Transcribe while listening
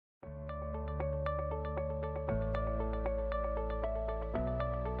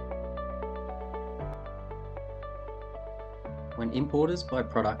When importers buy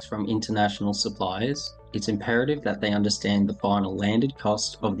products from international suppliers, it's imperative that they understand the final landed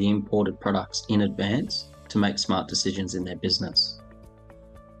cost of the imported products in advance to make smart decisions in their business.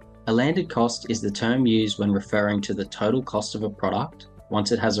 A landed cost is the term used when referring to the total cost of a product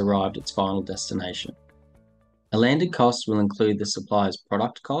once it has arrived at its final destination. A landed cost will include the supplier's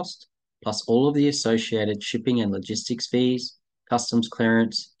product cost, plus all of the associated shipping and logistics fees, customs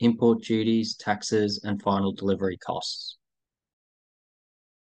clearance, import duties, taxes, and final delivery costs.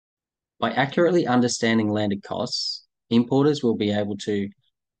 By accurately understanding landed costs, importers will be able to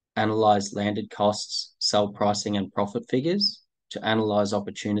analyze landed costs, sell pricing and profit figures, to analyze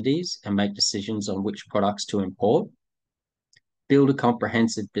opportunities and make decisions on which products to import, build a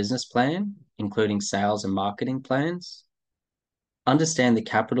comprehensive business plan, including sales and marketing plans, understand the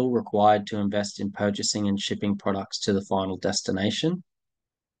capital required to invest in purchasing and shipping products to the final destination,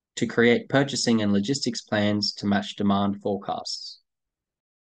 to create purchasing and logistics plans to match demand forecasts.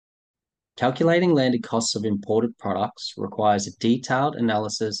 Calculating landed costs of imported products requires a detailed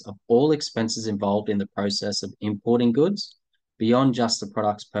analysis of all expenses involved in the process of importing goods beyond just the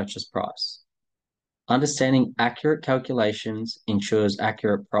product's purchase price. Understanding accurate calculations ensures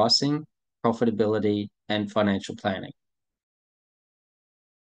accurate pricing, profitability, and financial planning.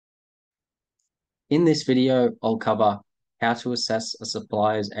 In this video, I'll cover how to assess a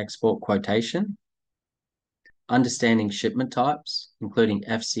supplier's export quotation, understanding shipment types, including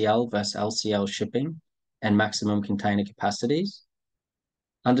FCL vs LCL shipping and maximum container capacities,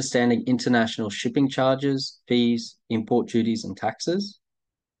 understanding international shipping charges, fees, import duties, and taxes,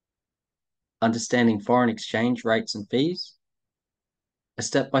 understanding foreign exchange rates and fees, a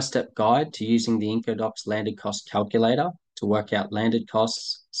step-by-step guide to using the IncoDocs landed cost calculator to work out landed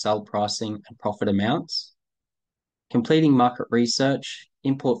costs, sell pricing, and profit amounts, completing market research,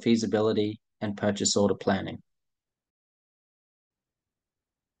 import feasibility, and purchase order planning.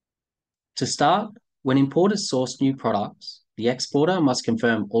 To start, when importers source new products, the exporter must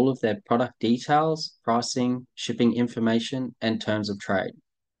confirm all of their product details, pricing, shipping information, and terms of trade.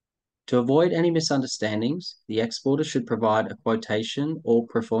 To avoid any misunderstandings, the exporter should provide a quotation or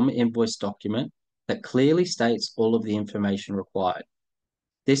pro forma invoice document that clearly states all of the information required.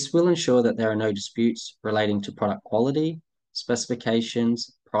 This will ensure that there are no disputes relating to product quality,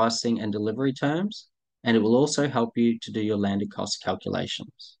 specifications, pricing, and delivery terms, and it will also help you to do your landed cost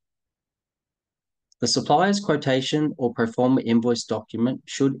calculations. The supplier's quotation or pro forma invoice document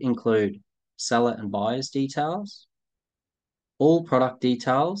should include seller and buyer's details, all product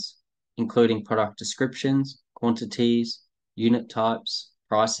details, including product descriptions, quantities, unit types,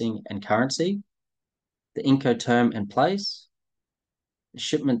 pricing, and currency, the Incoterm and place, the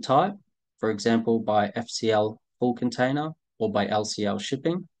shipment type, for example, by FCL full container or by LCL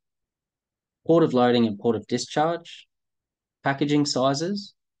shipping, port of loading and port of discharge, packaging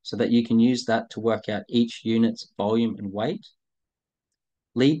sizes, so that you can use that to work out each unit's volume and weight,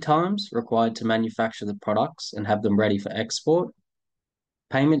 lead times required to manufacture the products and have them ready for export,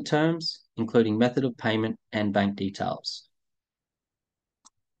 payment terms, including method of payment and bank details.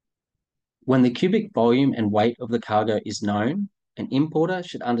 When the cubic volume and weight of the cargo is known, an importer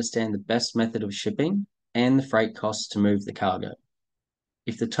should understand the best method of shipping and the freight costs to move the cargo.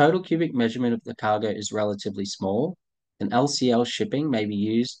 If the total cubic measurement of the cargo is relatively small, then LCL shipping may be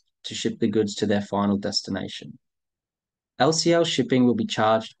used to ship the goods to their final destination. LCL shipping will be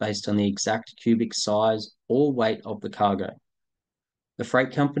charged based on the exact cubic size or weight of the cargo. The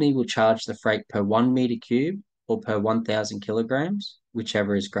freight company will charge the freight per 1 meter cube or per 1,000 kilograms,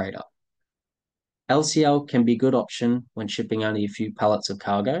 whichever is greater. LCL can be a good option when shipping only a few pallets of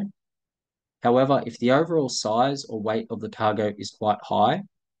cargo. However, if the overall size or weight of the cargo is quite high,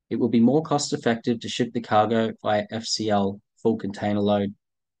 it will be more cost-effective to ship the cargo via FCL full container load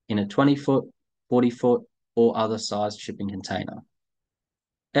in a 20-foot, 40-foot, or other sized shipping container.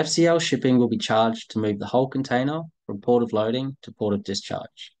 FCL shipping will be charged to move the whole container from port of loading to port of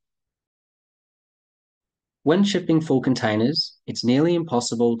discharge. When shipping full containers, it's nearly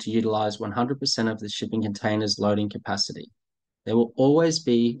impossible to utilize 100% of the shipping container's loading capacity. There will always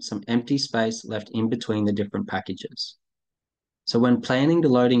be some empty space left in between the different packages. So when planning the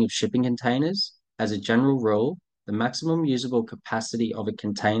loading of shipping containers, as a general rule, the maximum usable capacity of a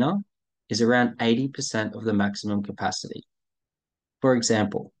container is around 80% of the maximum capacity. For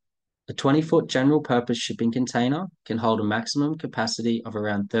example, a 20-foot general purpose shipping container can hold a maximum capacity of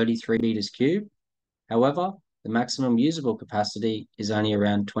around 33 meters cubed. However, the maximum usable capacity is only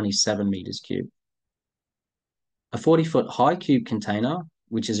around 27 meters cubed. A 40-foot high cube container,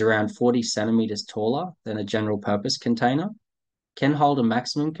 which is around 40 centimeters taller than a general purpose container, can hold a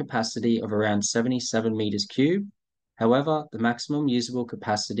maximum capacity of around 77 meters cubed. However, the maximum usable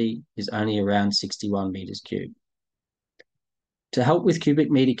capacity is only around 61 meters cubed. To help with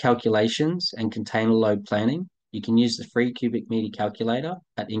cubic meter calculations and container load planning, you can use the free cubic meter calculator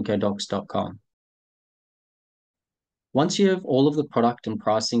at IncoDocs.com. Once you have all of the product and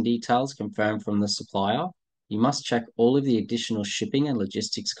pricing details confirmed from the supplier, you must check all of the additional shipping and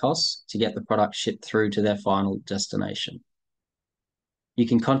logistics costs to get the product shipped through to their final destination. You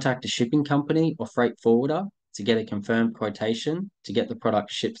can contact a shipping company or freight forwarder to get a confirmed quotation to get the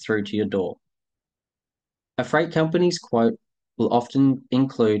product shipped through to your door. A freight company's quote will often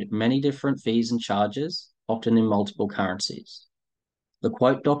include many different fees and charges, often in multiple currencies. The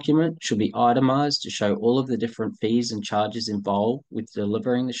quote document should be itemized to show all of the different fees and charges involved with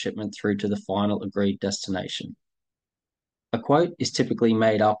delivering the shipment through to the final agreed destination. A quote is typically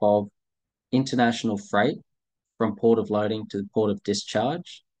made up of international freight from port of loading to the port of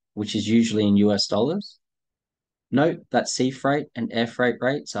discharge, which is usually in US dollars. Note that sea freight and air freight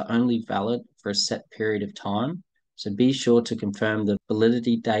rates are only valid for a set period of time, so be sure to confirm the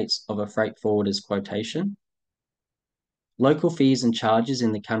validity dates of a freight forwarder's quotation. Local fees and charges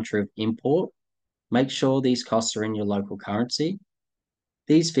in the country of import. Make sure these costs are in your local currency.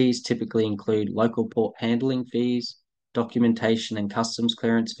 These fees typically include local port handling fees, documentation and customs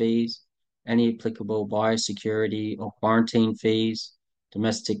clearance fees, any applicable biosecurity or quarantine fees,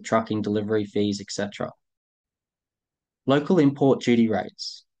 domestic trucking delivery fees, etc. Local import duty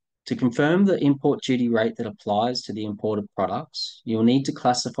rates. To confirm the import duty rate that applies to the imported products, you'll need to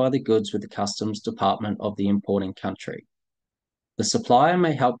classify the goods with the customs department of the importing country. The supplier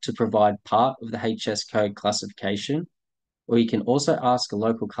may help to provide part of the HS code classification, or you can also ask a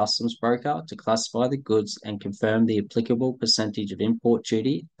local customs broker to classify the goods and confirm the applicable percentage of import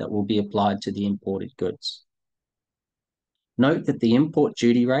duty that will be applied to the imported goods. Note that the import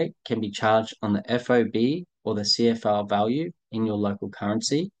duty rate can be charged on the FOB or the CFR value in your local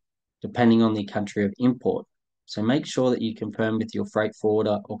currency, depending on the country of import. So make sure that you confirm with your freight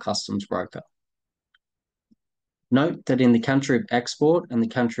forwarder or customs broker. Note that in the country of export and the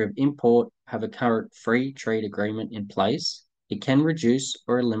country of import have a current free trade agreement in place. It can reduce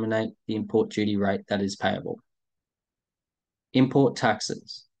or eliminate the import duty rate that is payable. Import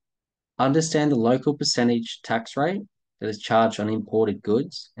taxes. Understand the local percentage tax rate that is charged on imported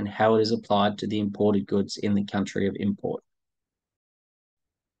goods and how it is applied to the imported goods in the country of import.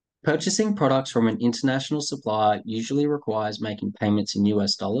 Purchasing products from an international supplier usually requires making payments in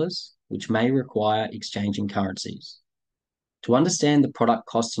US dollars, which may require exchanging currencies. To understand the product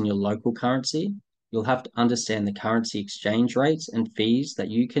cost in your local currency, you'll have to understand the currency exchange rates and fees that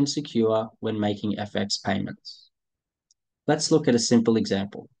you can secure when making FX payments. Let's look at a simple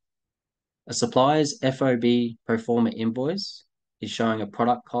example. A supplier's FOB pro forma invoice is showing a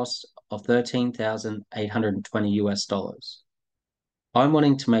product cost of $13,820 US. I'm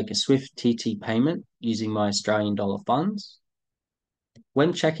wanting to make a SWIFT TT payment using my Australian dollar funds.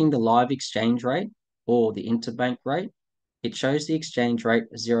 When checking the live exchange rate or the interbank rate, it shows the exchange rate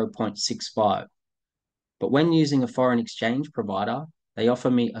as 0.65. But when using a foreign exchange provider, they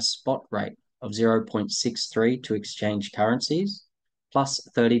offer me a spot rate of 0.63 to exchange currencies, plus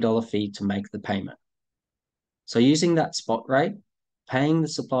a $30 fee to make the payment. So using that spot rate, paying the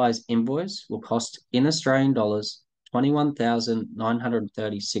supplier's invoice will cost in Australian dollars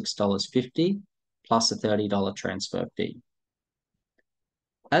 $21,936.50 plus a $30 transfer fee.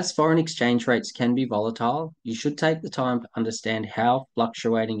 As foreign exchange rates can be volatile, you should take the time to understand how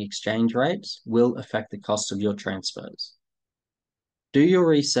fluctuating exchange rates will affect the cost of your transfers. Do your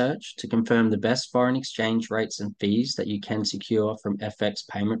research to confirm the best foreign exchange rates and fees that you can secure from FX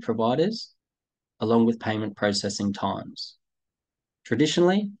payment providers, along with payment processing times.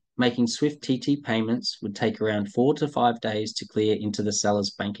 Traditionally, making SWIFT TT payments would take around 4 to 5 days to clear into the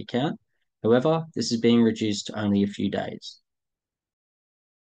seller's bank account. However, this is being reduced to only a few days.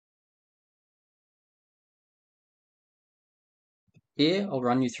 Here, I'll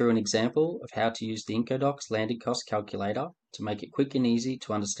run you through an example of how to use the IncoDocs landed cost calculator to make it quick and easy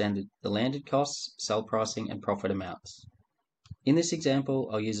to understand the landed costs, sell pricing, and profit amounts. In this example,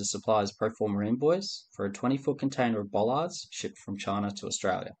 I'll use a supplier's pro forma invoice for a 20-foot container of bollards shipped from China to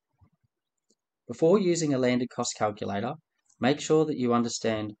Australia. Before using a landed cost calculator, make sure that you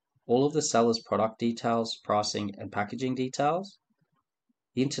understand all of the seller's product details, pricing, and packaging details,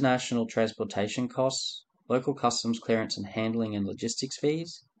 the international transportation costs, local customs clearance and handling and logistics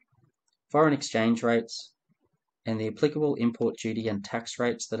fees, foreign exchange rates, and the applicable import duty and tax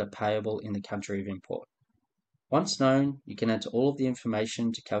rates that are payable in the country of import. Once known, you can enter all of the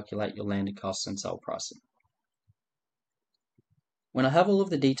information to calculate your landed costs and sell pricing. When I have all of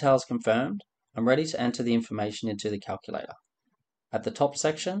the details confirmed, I'm ready to enter the information into the calculator. At the top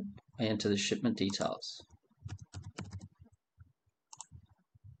section, I enter the shipment details.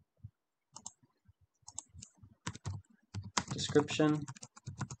 Description,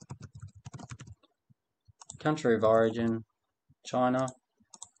 country of origin, China,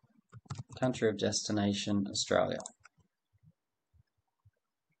 country of destination, Australia.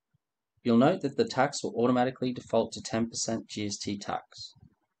 You'll note that the tax will automatically default to 10% GST tax.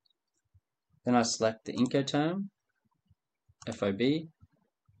 Then I select the Incoterm, FOB,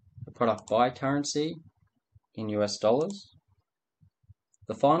 the product buy currency in US dollars.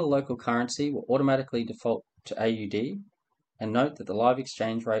 The final local currency will automatically default to AUD, and note that the live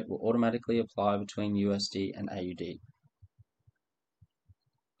exchange rate will automatically apply between USD and AUD.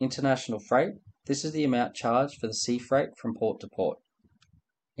 International freight, this is the amount charged for the sea freight from port to port.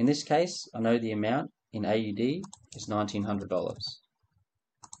 In this case, I know the amount in AUD is $1,900.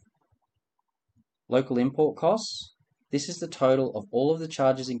 Local import costs, this is the total of all of the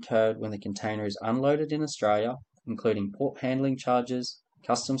charges incurred when the container is unloaded in Australia, including port handling charges,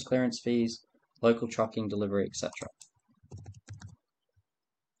 customs clearance fees, local trucking, delivery, etc.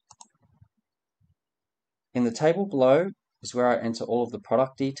 In the table below is where I enter all of the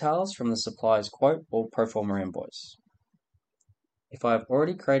product details from the supplier's quote or pro forma invoice. If I have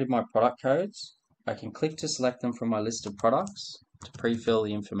already created my product codes, I can click to select them from my list of products to pre-fill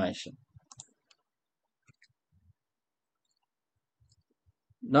the information.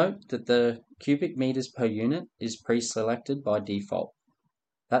 Note that the cubic meters per unit is pre-selected by default.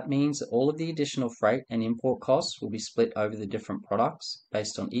 That means that all of the additional freight and import costs will be split over the different products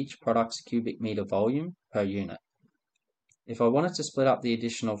based on each product's cubic meter volume per unit. If I wanted to split up the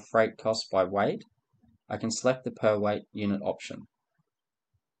additional freight costs by weight, I can select the per weight unit option.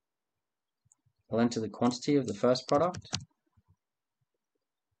 I'll enter the quantity of the first product,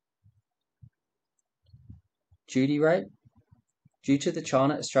 duty rate. Due to the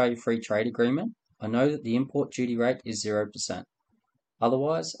China-Australia Free Trade Agreement, I know that the import duty rate is 0%.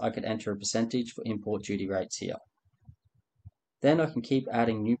 Otherwise, I could enter a percentage for import duty rates here. Then I can keep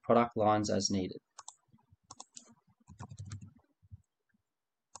adding new product lines as needed.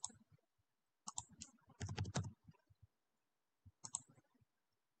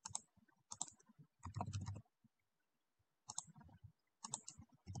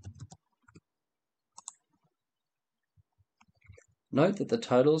 Note that the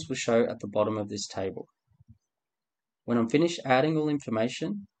totals will show at the bottom of this table. When I'm finished adding all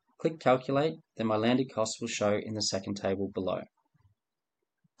information, click Calculate, then my landed costs will show in the second table below.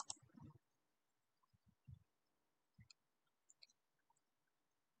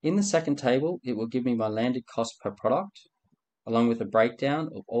 In the second table, it will give me my landed cost per product, along with a breakdown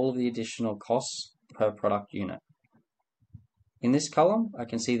of all of the additional costs per product unit. In this column, I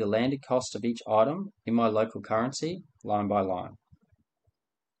can see the landed cost of each item in my local currency, line by line.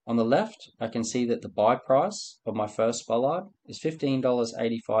 On the left, I can see that the buy price of my first bollard is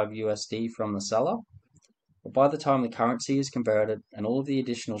 $15.85 USD from the seller, but by the time the currency is converted and all of the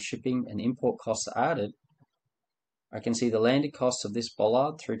additional shipping and import costs are added, I can see the landed cost of this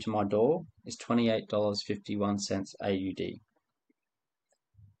bollard through to my door is $28.51 AUD.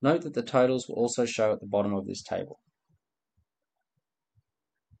 Note that the totals will also show at the bottom of this table.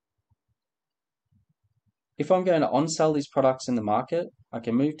 If I'm going to on-sell these products in the market, I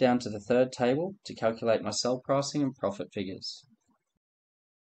can move down to the third table to calculate my sell pricing and profit figures.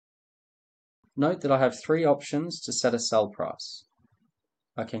 Note that I have three options to set a sell price.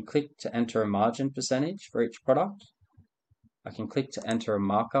 I can click to enter a margin percentage for each product. I can click to enter a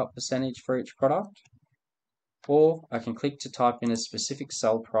markup percentage for each product, or I can click to type in a specific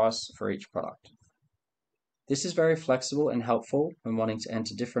sell price for each product. This is very flexible and helpful when wanting to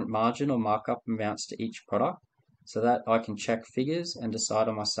enter different margin or markup amounts to each product, so that I can check figures and decide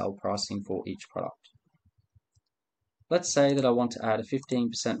on my sell pricing for each product. Let's say that I want to add a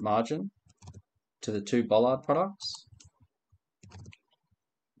 15% margin to the two bollard products,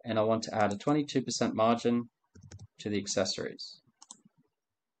 and I want to add a 22% margin to the accessories.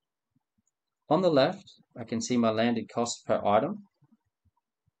 On the left, I can see my landed cost per item.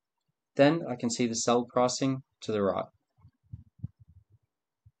 Then I can see the sell pricing to the right.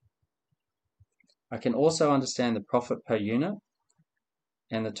 I can also understand the profit per unit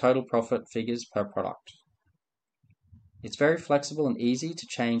and the total profit figures per product. It's very flexible and easy to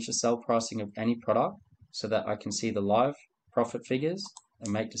change the sell pricing of any product so that I can see the live profit figures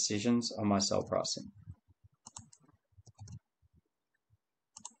and make decisions on my sell pricing.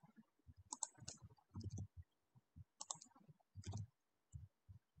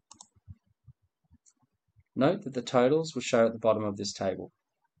 Note that the totals will show at the bottom of this table.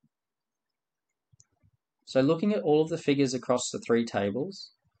 So looking at all of the figures across the three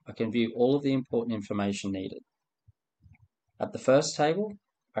tables, I can view all of the important information needed. At the first table,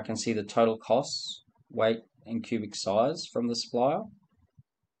 I can see the total costs, weight, and cubic size from the supplier.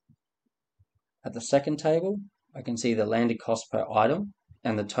 At the second table, I can see the landed cost per item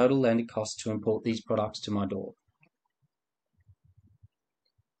and the total landed cost to import these products to my door.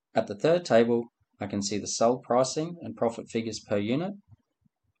 At the third table, I can see the sell pricing and profit figures per unit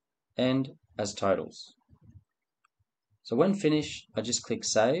and as totals. So when finished, I just click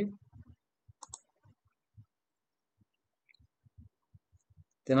Save.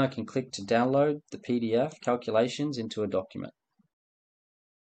 Then I can click to download the PDF calculations into a document.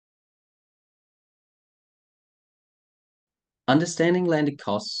 Understanding landed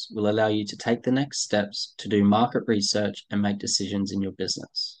costs will allow you to take the next steps to do market research and make decisions in your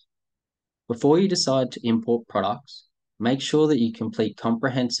business. Before you decide to import products, make sure that you complete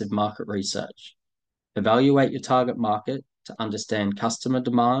comprehensive market research. Evaluate your target market to understand customer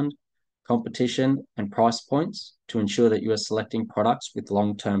demand, competition, and price points to ensure that you are selecting products with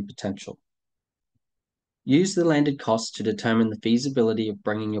long-term potential. Use the landed cost to determine the feasibility of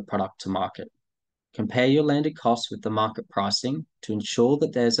bringing your product to market. Compare your landed costs with the market pricing to ensure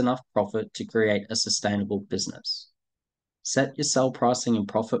that there's enough profit to create a sustainable business. Set your sell pricing and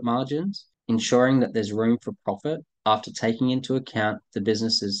profit margins, ensuring that there's room for profit after taking into account the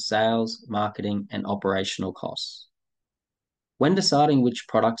business's sales, marketing, and operational costs. When deciding which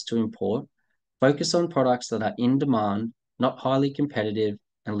products to import, focus on products that are in demand, not highly competitive,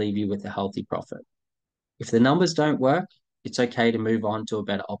 and leave you with a healthy profit. If the numbers don't work, it's okay to move on to a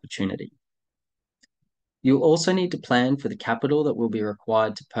better opportunity. You'll also need to plan for the capital that will be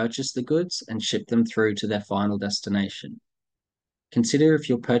required to purchase the goods and ship them through to their final destination. Consider if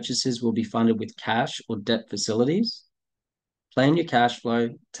your purchases will be funded with cash or debt facilities. Plan your cash flow,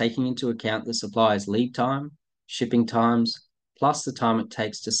 taking into account the supplier's lead time, shipping times, plus the time it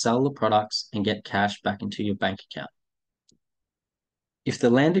takes to sell the products and get cash back into your bank account. If the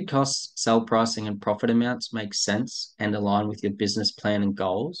landed costs, sell pricing, and profit amounts make sense and align with your business plan and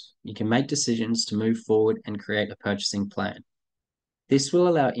goals, you can make decisions to move forward and create a purchasing plan. This will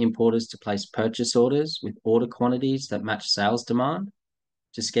allow importers to place purchase orders with order quantities that match sales demand,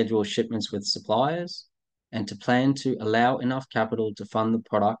 to schedule shipments with suppliers, and to plan to allow enough capital to fund the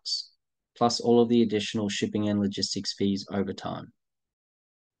products, plus all of the additional shipping and logistics fees over time.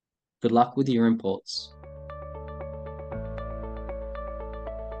 Good luck with your imports.